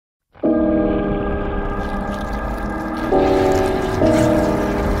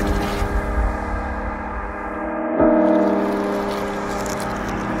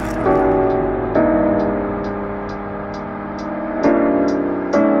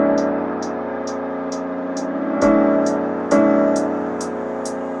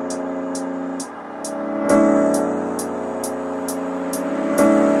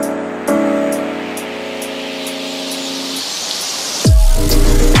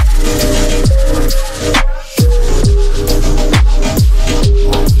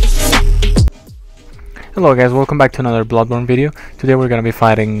Hello guys, welcome back to another Bloodborne video. Today we're gonna be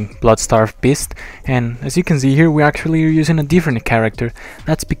fighting Bloodstarved Beast, and as you can see here we actually are using a different character.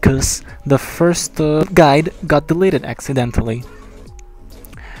 That's because the first guide got deleted accidentally.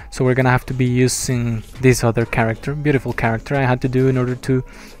 So we're gonna have to be using this other character, beautiful character I had to do in order to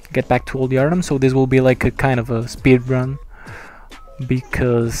get back to Old Yharnam. So this will be like a kind of a speed run,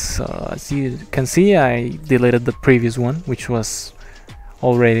 because as you can see I deleted the previous one, which was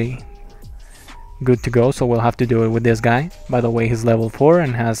already good to go, so we'll have to do it with this guy. By the way, he's level 4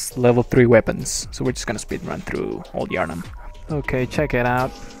 and has level 3 weapons, so we're just gonna speed run through Old Yharnam. Okay, check it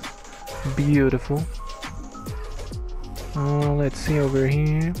out. Beautiful. Let's see over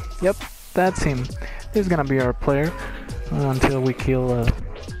here. Yep, that's him. This is gonna be our player until we kill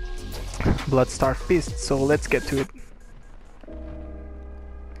Bloodstarved Beast, so let's get to it.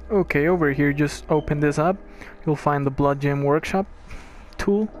 Okay, over here, just open this up. You'll find the Blood Gem Workshop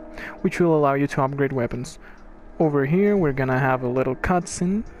tool, which will allow you to upgrade weapons. Over here we're gonna have a little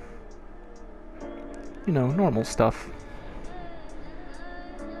cutscene, you know, normal stuff.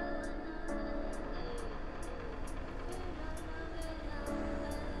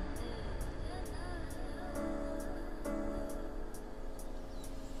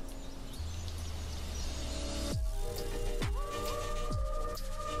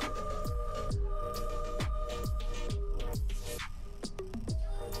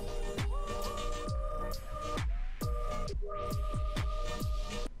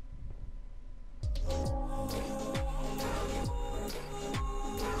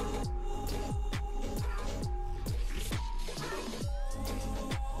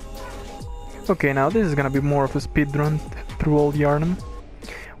 Okay, now this is gonna be more of a speed run through Old Yharnam.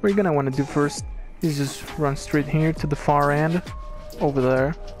 What you're gonna want to do first is just run straight here to the far end, over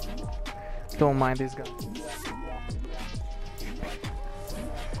there. Don't mind this guy.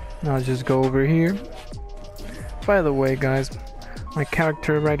 Now just go over here. By the way guys, my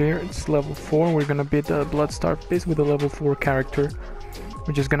character right here, it's level 4. We're gonna beat the Bloodstarved Beast with a level 4 character.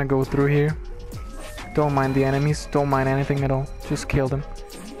 We're just gonna go through here. Don't mind the enemies, don't mind anything at all, just kill them.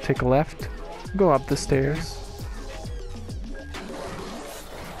 Take a left. Go up the stairs,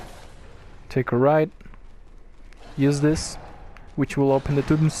 take a right, use this, which will open the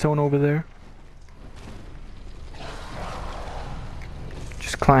tombstone over there.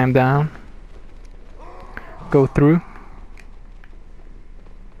 Just climb down, go through.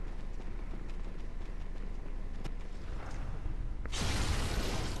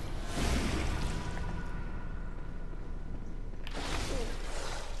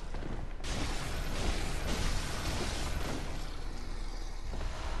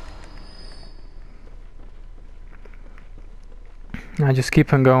 Now just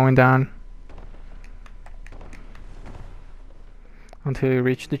keep on going down until you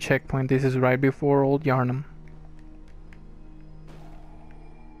reach the checkpoint. This is right before Old Yharnam.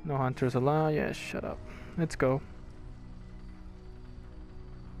 No hunters allowed. Yeah, shut up. Let's go.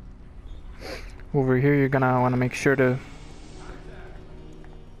 Over here you're gonna want to make sure to...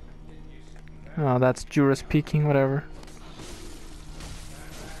 Oh, that's Jura's peeking, whatever.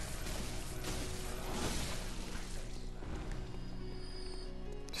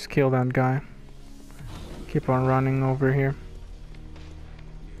 Kill that guy. Keep on running over here.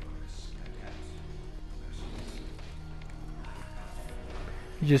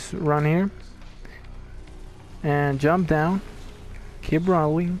 You just run here and jump down. Keep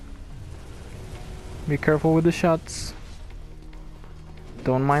rolling. Be careful with the shots.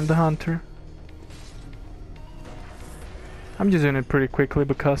 Don't mind the hunter. I'm just doing it pretty quickly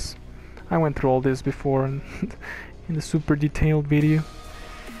because I went through all this before in the super detailed video.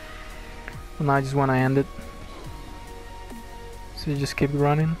 And I just want to end it, so you just keep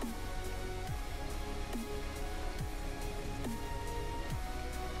running.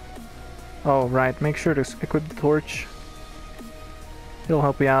 Oh right, make sure to equip the torch. It'll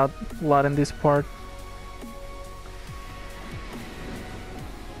help you out a lot in this part.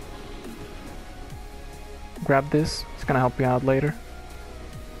 Grab this, it's gonna help you out later.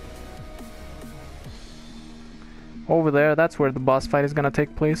 Over there, that's where the boss fight is gonna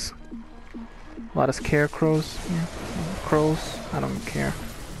take place. A lot of scarecrows, yeah. Crows, I don't care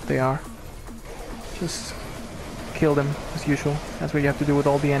what they are. Just kill them as usual. That's what you have to do with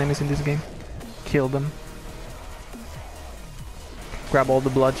all the enemies in this game. Kill them. Grab all the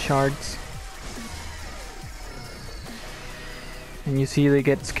blood shards. And you see they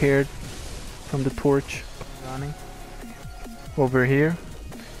get scared from the torch. Running. Over here,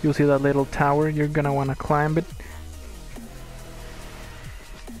 you'll see that little tower. You're gonna wanna climb it.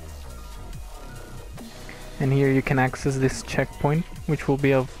 And here you can access this checkpoint, which will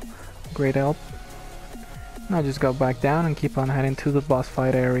be of great help. Now just go back down and keep on heading to the boss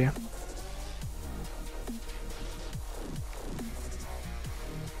fight area.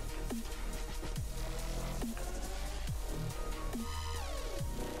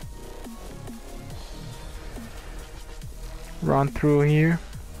 Run through here.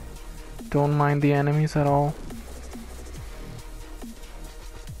 Don't mind the enemies at all.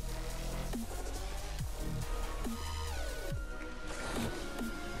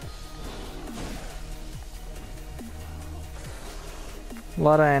 A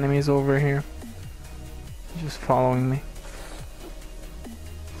lot of enemies over here. Just following me.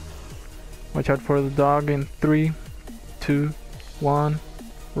 Watch out for the dog in 3, 2, 1,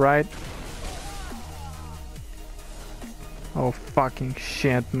 right. Oh fucking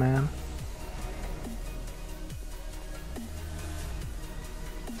shit, man.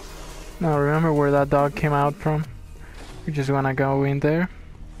 Now remember where that dog came out from? You're just gonna go in there.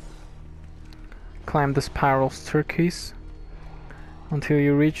 Climb the spiral staircase until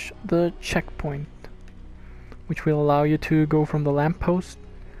you reach the checkpoint, which will allow you to go from the lamppost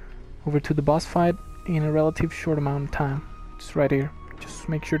over to the boss fight in a relative short amount of time. It's right here. Just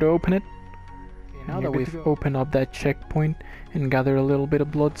make sure to open it. Now that we've opened up that checkpoint and gathered a little bit of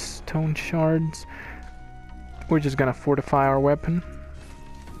bloodstone shards, we're just gonna fortify our weapon.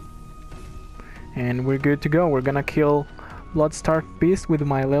 And we're good to go. We're gonna kill Bloodstarved Beast with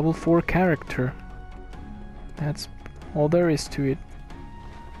my level 4 character. That's all there is to it.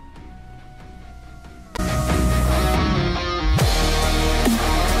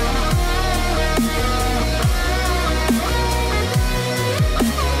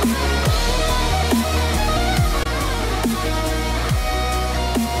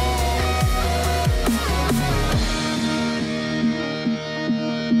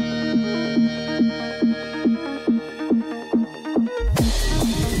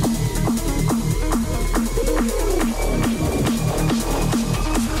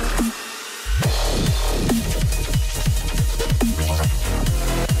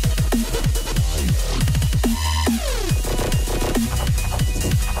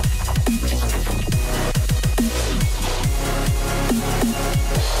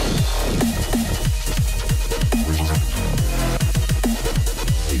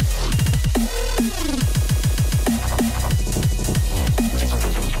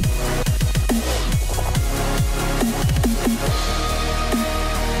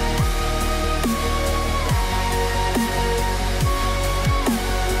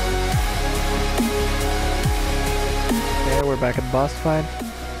 We're back at boss fight.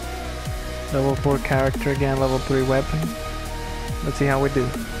 Level 4 character again, level 3 weapon. Let's see how we do.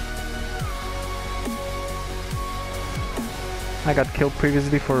 I got killed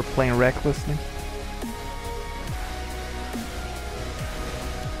previously for playing recklessly.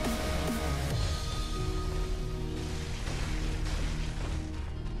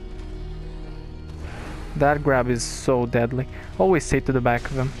 That grab is so deadly. Always stay to the back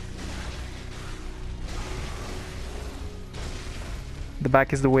of him. The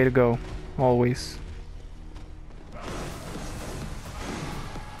back is the way to go, always.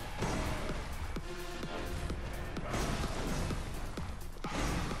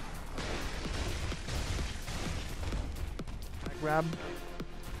 Grab.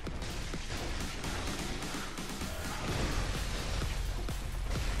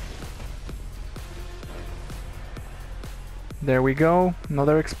 There we go,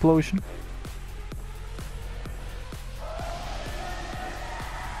 another explosion.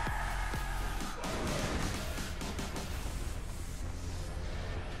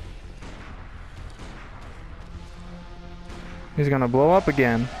 He's gonna blow up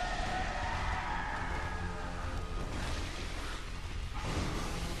again.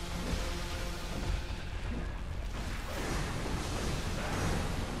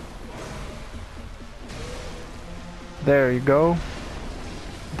 There you go.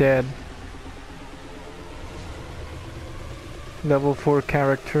 Dead. Level 4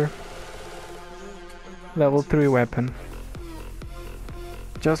 character. Level 3 weapon.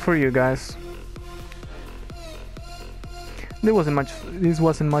 Just for you guys. This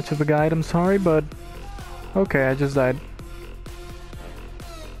wasn't much of a guide, I'm sorry, but okay, I just died.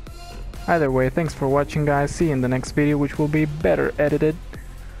 Either way, thanks for watching guys, see you in the next video which will be better edited.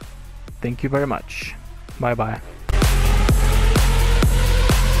 Thank you very much. Bye bye.